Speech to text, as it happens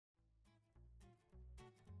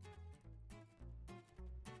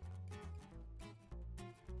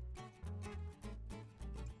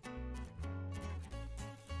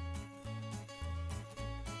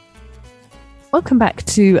Welcome back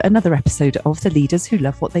to another episode of the Leaders Who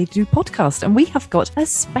Love What They Do podcast. And we have got a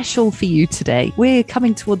special for you today. We're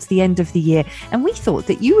coming towards the end of the year, and we thought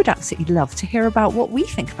that you would absolutely love to hear about what we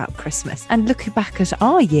think about Christmas and look back at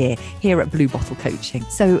our year here at Blue Bottle Coaching.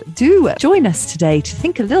 So do join us today to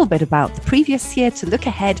think a little bit about the previous year, to look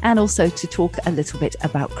ahead, and also to talk a little bit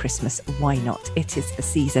about Christmas. Why not? It is the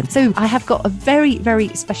season. So I have got a very, very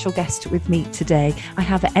special guest with me today. I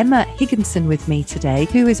have Emma Higginson with me today,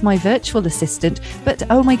 who is my virtual assistant. But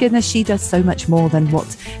oh my goodness, she does so much more than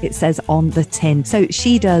what it says on the tin. So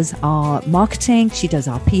she does our marketing, she does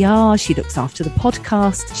our PR, she looks after the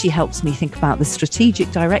podcast, she helps me think about the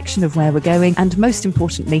strategic direction of where we're going. And most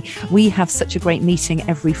importantly, we have such a great meeting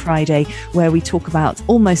every Friday where we talk about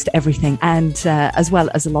almost everything, and as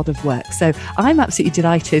well as a lot of work. So I'm absolutely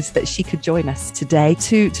delighted that she could join us today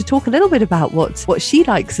to talk a little bit about what she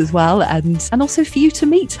likes as well, and also for you to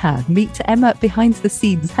meet Emma behind the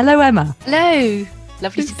scenes. Hello, Emma. Hello.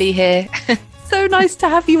 Lovely to be here. So nice to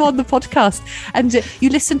have you on the podcast. And you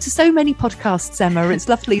listen to so many podcasts, Emma. It's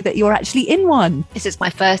lovely that you're actually in one. This is my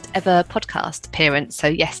first ever podcast appearance. So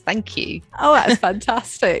yes, thank you. Oh, that's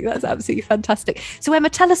fantastic. That's absolutely fantastic. So Emma,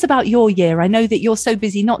 tell us about your year. I know that you're so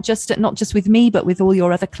busy, not just with me, but with all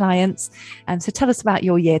your other clients. And so tell us about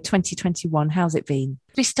your year, 2021. How's it been?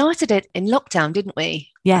 We started it in lockdown, didn't we?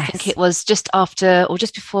 Yes. I think it was just after or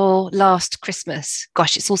just before last Christmas.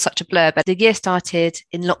 Gosh, it's all such a blur. But the year started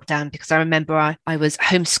in lockdown because I remember I was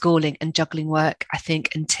homeschooling and juggling work, I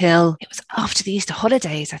think, until it was after the Easter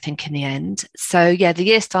holidays, I think, in the end. So yeah, the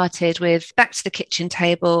year started with back to the kitchen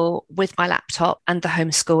table with my laptop and the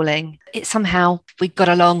homeschooling. It somehow, we got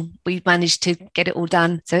along, we managed to get it all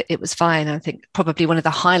done. So it was fine. I think probably one of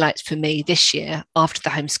the highlights for me this year after the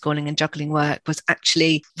homeschooling and juggling work was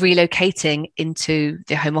actually relocating into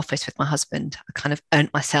the home office with my husband. I kind of earned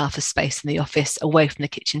myself a space in the office away from the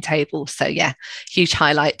kitchen table. So yeah, huge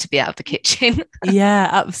highlight to be out of the kitchen. Yeah,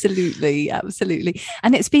 absolutely. And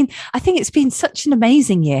I think it's been such an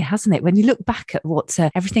amazing year, hasn't it? When you look back at what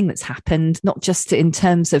everything that's happened, not just in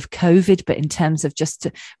terms of COVID, but in terms of just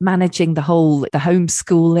managing the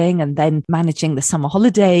homeschooling, and then managing the summer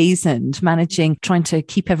holidays, and trying to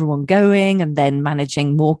keep everyone going, and then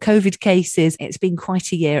managing more COVID cases. It's been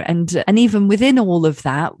quite a year. And even within all of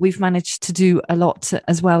that, we've managed to do a lot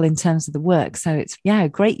as well in terms of the work. So it's, a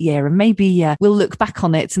great year. And maybe we'll look back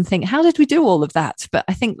on it and think, how did we do all of that? But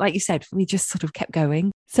I think, like you said, we just sort of kept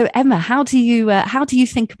going. So Emma, how do you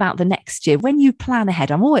think about the next year when you plan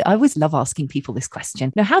ahead? I always love asking people this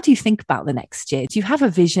question. Now, how do you think about the next year? Do you have a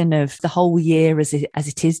vision of the whole year as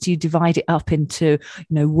it is? Do you divide it up into,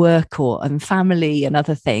 work and family and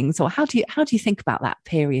other things? Or how do you think about that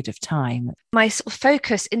period of time? My sort of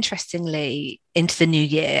focus, interestingly, into the new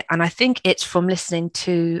year, and I think it's from listening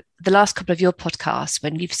to the last couple of your podcasts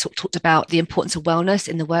when you've sort of talked about the importance of wellness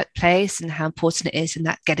in the workplace and how important it is in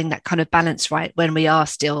that getting that kind of balance right when we are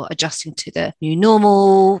still adjusting to the new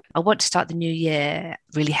normal. I want to start the new year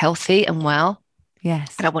really healthy and well.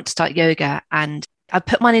 Yes. And I want to start yoga, and I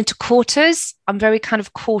put mine into quarters. I'm very kind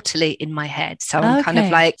of quarterly in my head. So I'm kind of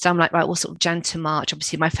like, right, well, sort of Jan to March.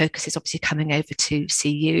 Obviously, my focus is obviously coming over to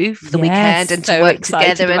see you for the weekend and to work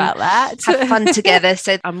together and have fun together.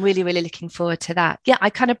 So I'm really, really looking forward to that. Yeah, I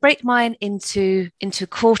kind of break mine into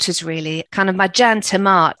quarters, really. Kind of my Jan to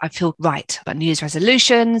March, I feel right about New Year's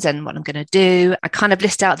resolutions and what I'm going to do. I kind of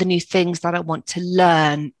list out the new things that I want to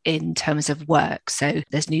learn in terms of work. So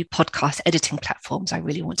there's new podcast editing platforms I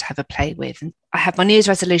really want to have a play with. And I have my New Year's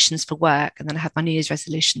resolutions for work, and then I have my New Year's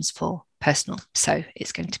resolutions for personal. So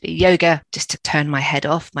it's going to be yoga, just to turn my head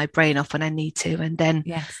off, my brain off when I need to. And then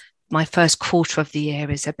my first quarter of the year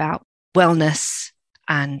is about wellness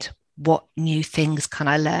and what new things can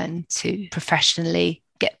I learn to professionally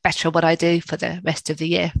get better at what I do for the rest of the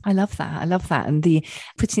year. I love that. And the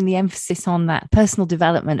putting the emphasis on that personal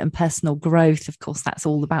development and personal growth. Of course, that's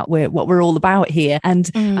all about what we're all about here.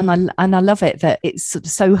 And I love it that it's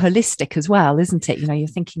so holistic as well, isn't it? You're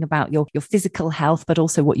thinking about your physical health, but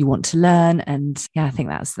also what you want to learn. And I think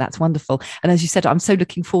that's wonderful. And as you said, I'm so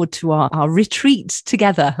looking forward to our retreat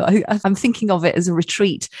together. I'm thinking of it as a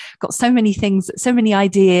retreat. Got so many things, so many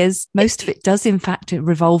ideas. Most of it does, in fact,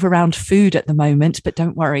 revolve around food at the moment, but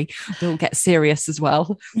don't worry, we'll get serious as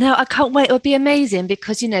well. No, I can't wait. It'll be amazing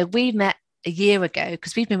because, we met a year ago,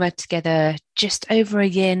 because we've been working together just over a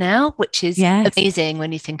year now, which is amazing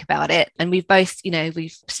when you think about it. And we've both,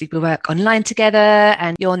 we work online together,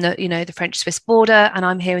 and you're on the French-Swiss border, and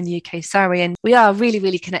I'm here in the UK, Surrey, and we are really,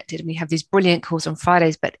 really connected, and we have these brilliant calls on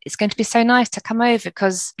Fridays. But it's going to be so nice to come over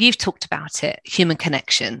because you've talked about it, human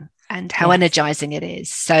connection, and how energizing it is.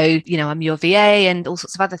 So, I'm your VA and all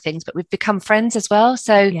sorts of other things, but we've become friends as well.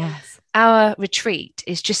 So our retreat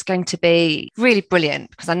is just going to be really brilliant,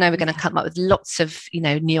 because I know we're going to come up with lots of, I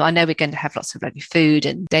know we're going to have lots of lovely food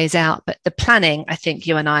and days out, but the planning, I think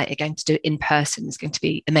you and I are going to do in person, is going to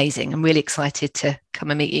be amazing. I'm really excited to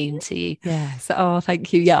come and meet you and see you. Yes. Oh,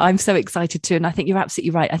 thank you. Yeah, I'm so excited too. And I think you're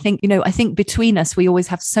absolutely right. I think between us, we always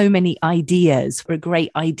have so many ideas. We're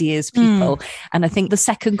great ideas people. And I think the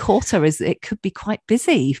second quarter it could be quite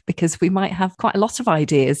busy, because we might have quite a lot of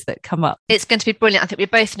ideas that come up. It's going to be brilliant. I think we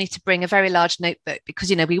both need to bring a very large notebook,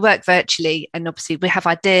 because, we work virtually, and obviously we have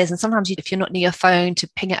ideas. And sometimes if you're not near your phone to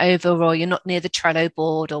ping it over, or you're not near the Trello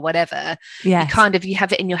board or whatever, you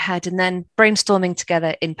have it in your head, and then brainstorming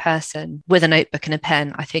together in person with a notebook and a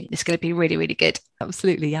pen. I think it's going to be really, really good.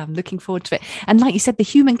 Absolutely. Yeah, I'm looking forward to it. And like you said, the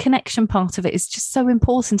human connection part of it is just so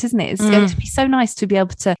important, isn't it? It's going to be so nice to be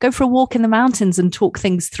able to go for a walk in the mountains and talk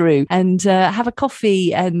things through, and have a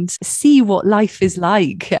coffee and see what life is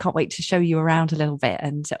like. I can't wait to show you around a little bit,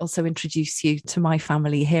 and also introduce you to my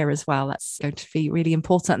family here as well. That's going to be really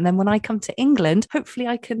important. And then when I come to England, hopefully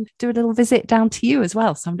I can do a little visit down to you as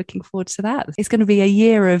well. So I'm looking forward to that. It's going to be a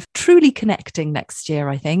year of truly connecting next year,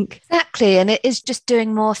 I think. Exactly. And it is just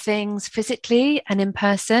doing more things physically and in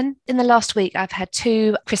person. In the last week, I've had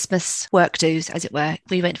 2 Christmas work do's, as it were.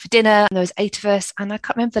 We went for dinner, and there was 8 of us. And I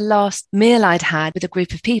can't remember the last meal I'd had with a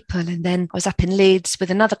group of people. And then I was up in Leeds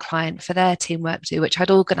with another client for their team work do, which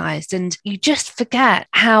I'd organised. And you just forget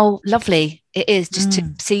how lovely it is just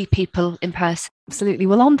to see people in person. Absolutely.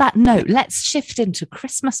 Well, on that note, let's shift into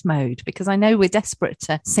Christmas mode, because I know we're desperate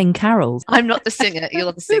to sing carols. I'm not the singer.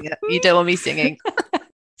 You're the singer. You don't want me singing.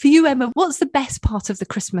 For you, Emma, what's the best part of the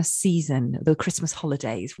Christmas season, the Christmas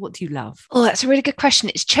holidays? What do you love? Oh, that's a really good question.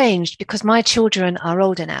 It's changed because my children are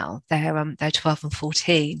older now. They're 12 and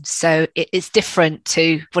 14. So it's different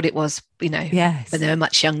to what it was, when they were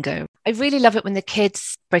much younger. I really love it when the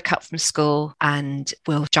kids break up from school and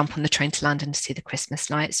we'll jump on the train to London to see the Christmas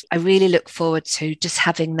lights. I really look forward to just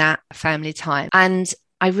having that family time. And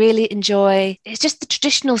I really enjoy, it's just the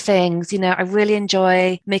traditional things, I really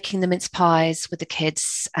enjoy making the mince pies with the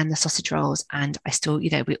kids and the sausage rolls. And I still,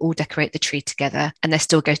 we all decorate the tree together, and they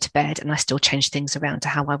still go to bed, and I still change things around to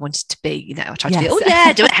how I want it to be. I try to be,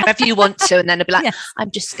 do it however you want to. And then I'll be like,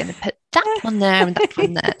 I'm just going to put that one there and that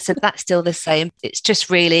one there. So that's still the same. It's just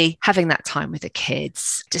really having that time with the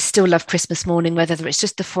kids. Just still love Christmas morning, whether it's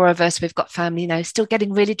just the 4 of us, we've got family, still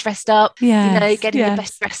getting really dressed up, getting the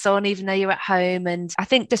best dress on, even though you're at home. And I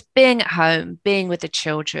think just being at home, being with the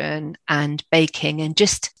children and baking, and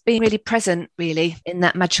just being really present really in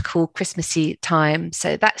that magical Christmassy time.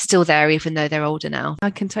 So that's still there, even though they're older now. I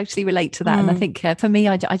can totally relate to that. And I think for me,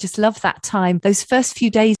 I just love that time, those first few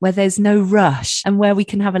days where there's no rush, and where we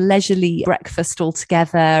can have a leisurely breakfast all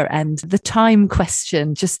together, and the time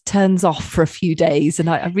question just turns off for a few days. And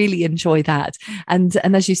I really enjoy that. And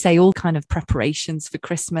as you say, all kind of preparations for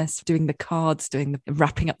Christmas, doing the cards,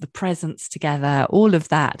 wrapping up the presents together, all of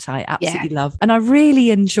that I absolutely love. And I really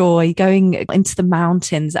enjoy going into the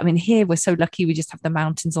mountains. I mean, here we're so lucky, we just have the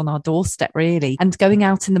mountains on our doorstep, really. And going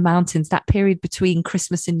out in the mountains, that period between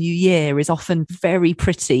Christmas and New Year is often very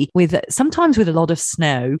pretty, sometimes with a lot of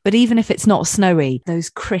snow. But even if it's not snowy, those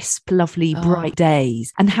crisp, lovely, bright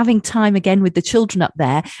days, and having time again with the children up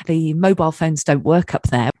there. The mobile phones don't work up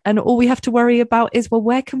there, and all we have to worry about is, well,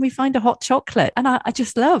 where can we find a hot chocolate? And I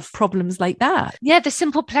just love problems like that. Yeah, the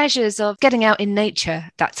simple pleasures of getting out in nature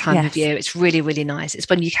that time of year. It's really, really nice. It's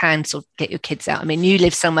when you can sort of get your kids out. I mean, you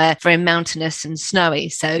live somewhere very mountainous and snowy,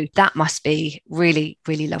 so that must be really,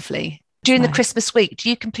 really lovely. During the Christmas week,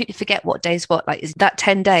 do you completely forget what day is what? Like, is that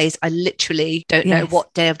 10 days? I literally don't know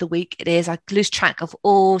what day of the week it is. I lose track of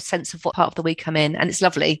all sense of what part of the week I'm in, and it's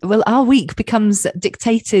lovely. Well, our week becomes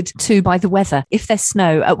dictated to by the weather. If there's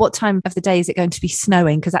snow, at what time of the day is it going to be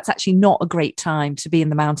snowing? Because that's actually not a great time to be in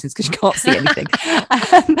the mountains, because you can't see anything.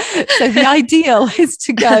 So the ideal is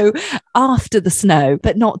to go after the snow,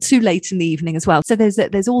 but not too late in the evening as well. So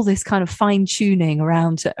there's all this kind of fine tuning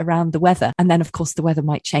around the weather. And then, of course, the weather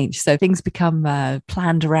might change. So things become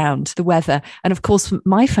planned around the weather. And of course,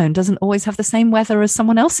 my phone doesn't always have the same weather as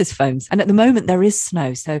someone else's phones. And at the moment, there is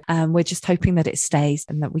snow. So we're just hoping that it stays,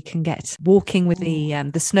 and that we can get walking with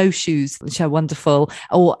the snowshoes, which are wonderful,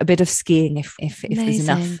 or a bit of skiing if there's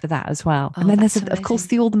enough for that as well. And then there's, of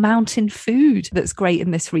course, all the mountain food that's great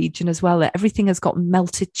in this region as well. Everything has got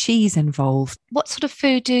melted cheese involved. What sort of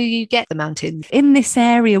food do you get the mountains? In this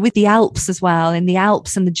area with the Alps as well, in the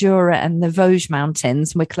Alps and the Jura and the Vosges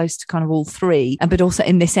mountains, we're close to kind kind of all three. But also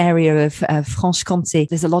in this area of Franche-Comté,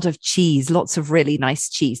 there's a lot of cheese, lots of really nice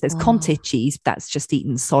cheese. There's Comté cheese, that's just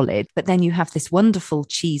eaten solid. But then you have this wonderful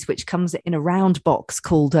cheese, which comes in a round box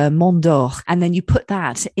called Mont d'Or. And then you put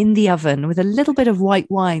that in the oven with a little bit of white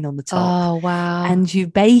wine on the top. Oh, wow. And you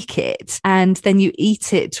bake it. And then you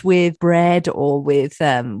eat it with bread or with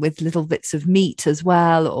little bits of meat as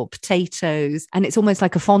well, or potatoes. And it's almost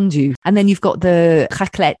like a fondue. And then you've got the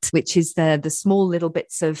raclette, which is the small little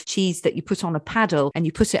bits of cheese that you put on a paddle and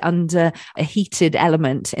you put it under a heated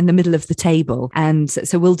element in the middle of the table. And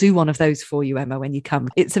so we'll do one of those for you, Emma, when you come.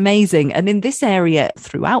 It's amazing. And in this area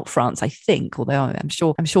throughout France, I think, although I'm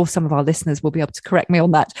sure some of our listeners will be able to correct me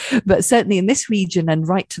on that, but certainly in this region and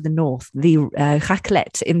right to the north, the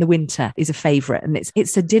raclette in the winter is a favorite. And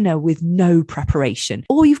it's a dinner with no preparation.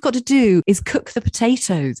 All you've got to do is cook the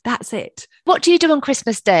potatoes. That's it. What do you do on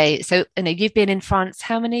Christmas Day? So, you've been in France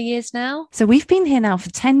how many years now? So we've been here now for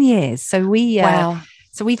 10 years. So wow.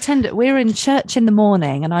 So we're in church in the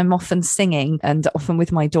morning, and I'm often singing, and often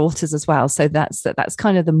with my daughters as well. So that's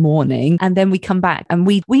kind of the morning. And then we come back and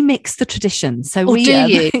we mix the traditions. So do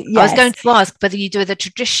you? Yes. I was going to ask whether you do the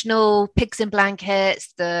traditional pigs in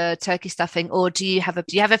blankets, the turkey stuffing, or do you have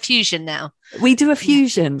a fusion now? We do a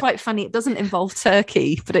fusion. Quite funny. It doesn't involve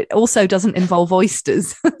turkey, but it also doesn't involve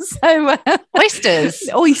oysters. So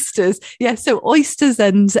oysters. Yeah. So oysters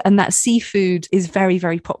and that seafood is very,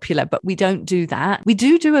 very popular, but we don't do that. We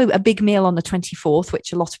do a big meal on the 24th,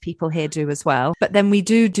 which a lot of people here do as well. But then we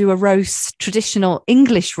do a roast, traditional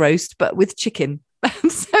English roast, but with chicken.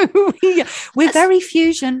 So we're very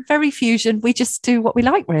fusion. We just do what we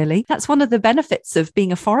like, really. That's one of the benefits of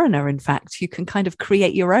being a foreigner. In fact, you can kind of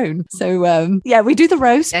create your own. So we do the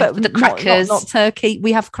roast, but the crackers, not turkey.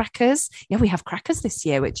 We have crackers. Yeah, we have crackers this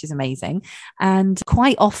year, which is amazing. And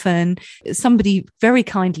quite often somebody very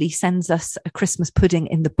kindly sends us a Christmas pudding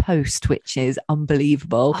in the post, which is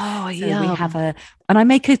unbelievable. Oh, so yeah. We have and I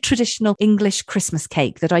make a traditional English Christmas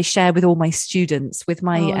cake that I share with all my students with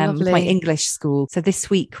my English school. So this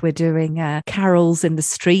week we're doing carols in the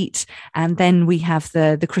street, and then we have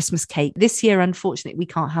the Christmas cake. This year, unfortunately, we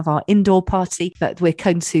can't have our indoor party, but we're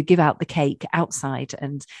going to give out the cake outside,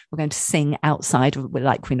 and we're going to sing outside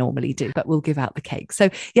like we normally do, but we'll give out the cake. So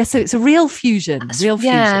so it's a real fusion.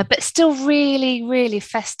 Yeah, but still really, really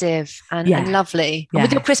festive and lovely. Yeah. And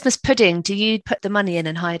with your Christmas pudding, do you put the money in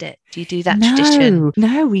and hide it? Do you do that tradition?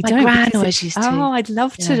 No, we don't. My gran always used to. Oh, I'd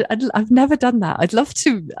love to. I've never done that. I'd love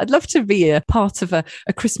to be a part of a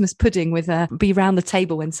Christmas pudding be around the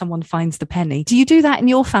table when someone finds the penny. Do you do that in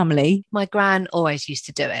your family? My gran always used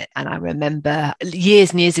to do it, and I remember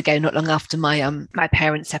years and years ago, not long after my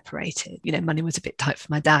parents separated, money was a bit tight for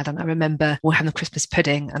my dad, and I remember we're having the Christmas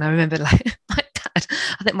pudding, and I remember like my dad,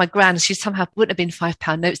 I think my gran, she somehow wouldn't have been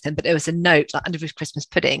 £5 notes then, but there was a note like under his Christmas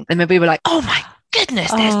pudding, and then we were like, oh my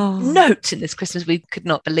goodness, there's notes in this Christmas. We could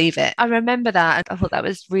not believe it. I remember that. I thought that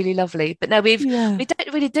was really lovely. But no, we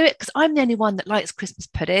don't really do it because I'm the only one that likes Christmas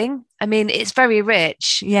pudding. I mean, it's very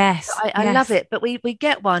rich. Yes. I love it. But we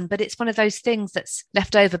get one, but it's one of those things that's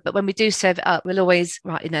left over. But when we do serve it up, we'll always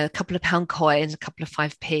write, a couple of pound coins, a couple of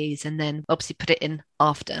 5p's, and then obviously put it in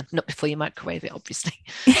after, not before you microwave it, obviously.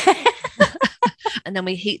 And then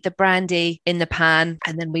we heat the brandy in the pan,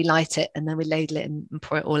 and then we light it, and then we ladle it and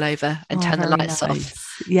pour it all over and turn the lights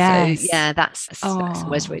off. Yes. So, that's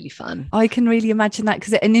always really fun. I can really imagine that,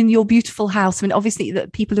 and in your beautiful house, I mean, obviously the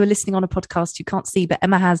people who are listening on a podcast, you can't see, but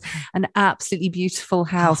Emma has an absolutely beautiful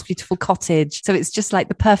house, beautiful cottage. So it's just like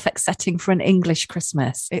the perfect setting for an English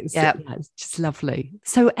Christmas. It's just lovely.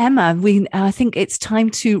 So Emma, I think it's time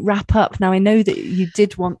to wrap up. Now, I know that you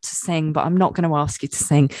did want to sing, but I'm not going to ask you to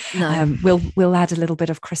sing. No. We'll add a little bit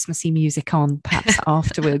of Christmassy music on perhaps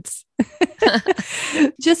afterwards.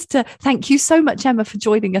 Just thank you so much, Emma, for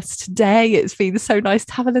joining us today. It's been so nice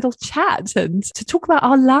to have a little chat and to talk about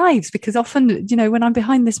our lives, because often, when I'm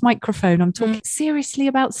behind this microphone, I'm talking seriously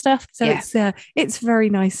about stuff. So it's very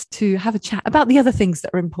nice to have a chat about the other things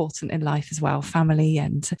that are important in life as well, family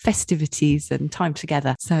and festivities and time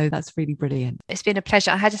together. So that's really brilliant. It's been a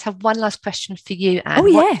pleasure. I just have one last question for you, Anne. Oh,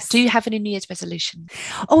 yes. Do you have any New Year's resolutions?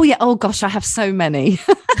 Oh, yeah. Oh, gosh, I have so many.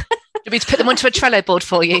 Do we put them onto a Trello board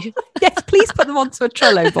for you? Yes, please put them onto a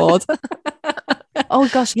Trello board. Oh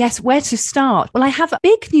gosh, yes. Where to start? Well, I have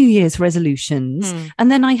big New Year's resolutions and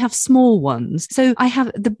then I have small ones. So I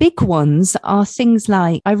have the big ones are things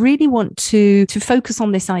like I really want to focus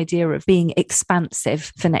on this idea of being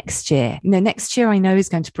expansive for next year. Next year I know is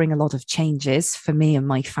going to bring a lot of changes for me and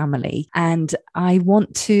my family. And I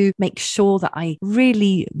want to make sure that I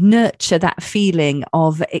really nurture that feeling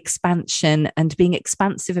of expansion and being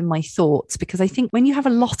expansive in my thoughts, because I think when you have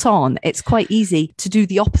a lot on, it's quite easy to do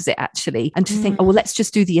the opposite actually, and to think, oh, well, let's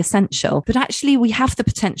just do the essential. But actually we have the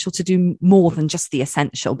potential to do more than just the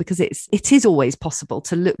essential, because it is always possible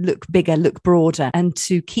to look bigger, look broader, and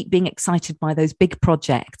to keep being excited by those big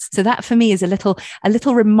projects. So that for me is a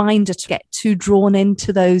little reminder to get too drawn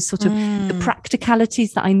into those sort of the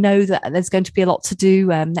practicalities that I know that there's going to be a lot to do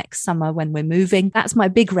next summer when we're moving. That's my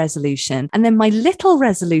big resolution. And then my little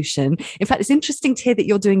resolution, in fact, it's interesting to hear that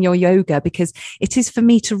you're doing your yoga, because it is for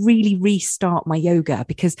me to really restart my yoga,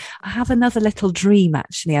 because I have another little dream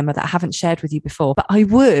actually, Emma, that I haven't shared with you before, but I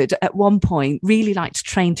would at one point really like to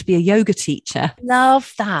train to be a yoga teacher.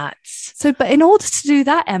 Love that. So, but in order to do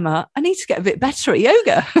that, Emma, I need to get a bit better at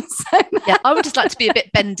yoga. Yeah, I would just like to be a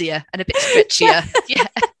bit bendier and a bit stretchier. Yeah.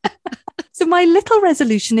 So my little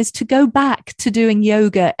resolution is to go back to doing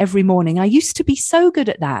yoga every morning. I used to be so good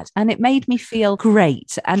at that and it made me feel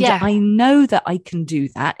great. And I know that I can do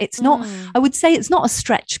that. It's not, I would say it's not a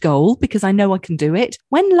stretch goal, because I know I can do it.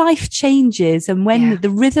 When life changes and when the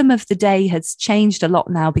rhythm of the day has changed a lot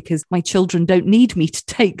now, because my children don't need me to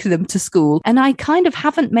take them to school, and I kind of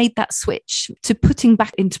haven't made that switch to putting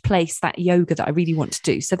back into place that yoga that I really want to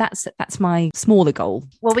do. So that's my smaller goal.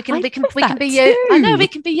 Well, we can be I know we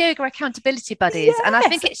can be yoga accountability buddies. Yes, and I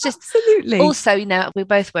think it's just absolutely. Also, we're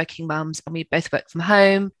both working mums and we both work from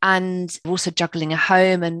home, and we're also juggling a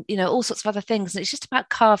home and, all sorts of other things. And it's just about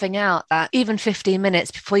carving out that even 15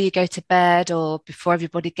 minutes before you go to bed or before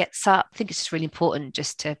everybody gets up. I think it's just really important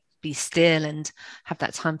just to be still and have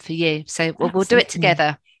that time for you. So we'll do it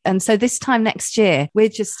together. And so this time next year, we're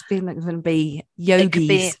just going to be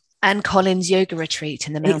yogis. Anne Collins yoga retreat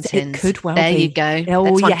in the mountains. It could well there be. You go. Oh,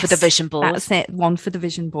 that's one for the vision board. That's it. One for the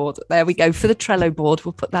vision board. There we go. For the Trello board,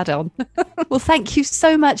 we'll put that on. Well, thank you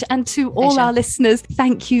so much. And to all our listeners,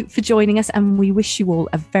 thank you for joining us. And we wish you all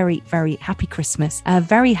a very, very happy Christmas, a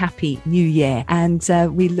very happy New Year. And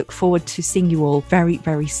we look forward to seeing you all very,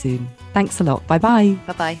 very soon. Thanks a lot. Bye-bye.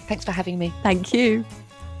 Bye-bye. Thanks for having me. Thank you.